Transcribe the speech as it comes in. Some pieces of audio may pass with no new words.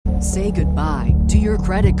Say goodbye to your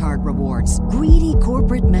credit card rewards. Greedy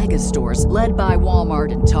corporate mega stores, led by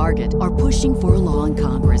Walmart and Target, are pushing for a law in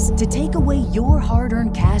Congress to take away your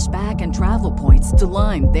hard-earned cash back and travel points to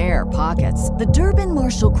line their pockets. The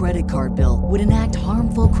Durbin-Marshall credit card bill would enact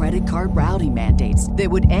harmful credit card routing mandates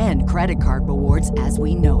that would end credit card rewards as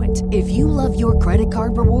we know it. If you love your credit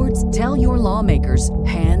card rewards, tell your lawmakers,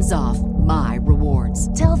 hands off my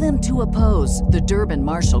rewards. Tell them to oppose the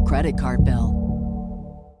Durbin-Marshall credit card bill.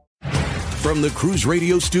 From the Cruise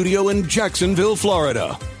Radio studio in Jacksonville,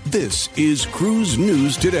 Florida, this is Cruise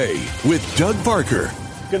News Today with Doug Parker.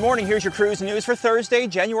 Good morning. Here's your cruise news for Thursday,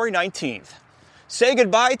 January 19th. Say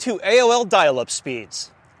goodbye to AOL dial-up speeds.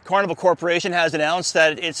 Carnival Corporation has announced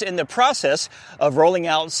that it's in the process of rolling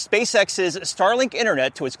out SpaceX's Starlink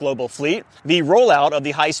internet to its global fleet. The rollout of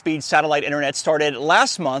the high-speed satellite internet started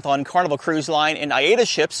last month on Carnival Cruise Line and AIDA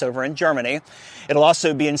ships over in Germany. It'll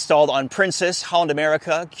also be installed on Princess, Holland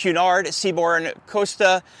America, Cunard, Seabourn,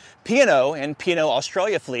 Costa, P&O, and P&O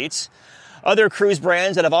Australia fleets. Other cruise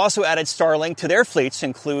brands that have also added Starlink to their fleets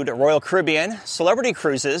include Royal Caribbean, Celebrity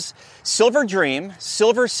Cruises, Silver Dream,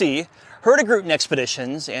 Silver Sea, Hurtigruten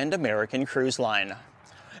Expeditions, and American Cruise Line.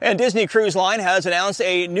 And Disney Cruise Line has announced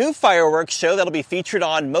a new fireworks show that'll be featured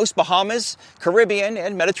on most Bahamas, Caribbean,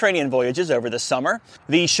 and Mediterranean voyages over the summer.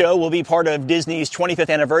 The show will be part of Disney's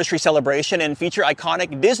 25th anniversary celebration and feature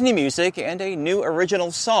iconic Disney music and a new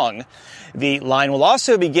original song. The line will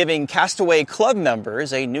also be giving Castaway Club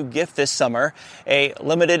members a new gift this summer, a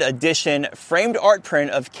limited edition framed art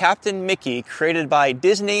print of Captain Mickey created by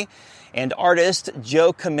Disney and artist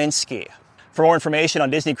Joe Kaminsky. For more information on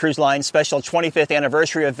Disney Cruise Line's special 25th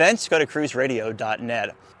anniversary events, go to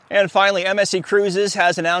cruiseradio.net. And finally, MSC Cruises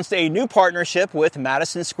has announced a new partnership with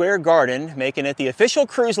Madison Square Garden, making it the official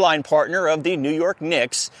cruise line partner of the New York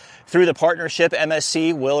Knicks. Through the partnership,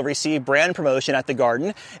 MSC will receive brand promotion at the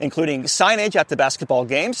Garden, including signage at the basketball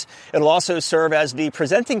games. It'll also serve as the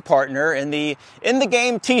presenting partner in the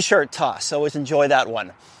Game t-shirt toss. Always enjoy that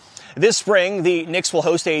one. This spring, the Knicks will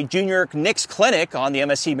host a Junior Knicks Clinic on the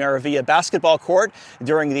MSC Maravilla basketball court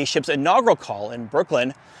during the ship's inaugural call in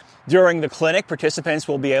Brooklyn. During the clinic, participants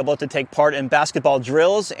will be able to take part in basketball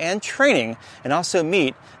drills and training and also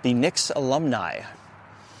meet the Knicks alumni.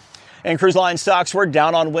 And cruise line stocks were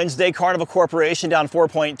down on Wednesday. Carnival Corporation down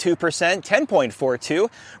 4.2%, 10.42.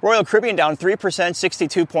 Royal Caribbean down 3%,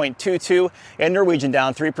 62.22. And Norwegian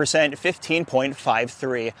down 3%,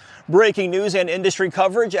 15.53. Breaking news and industry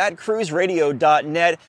coverage at cruiseradio.net.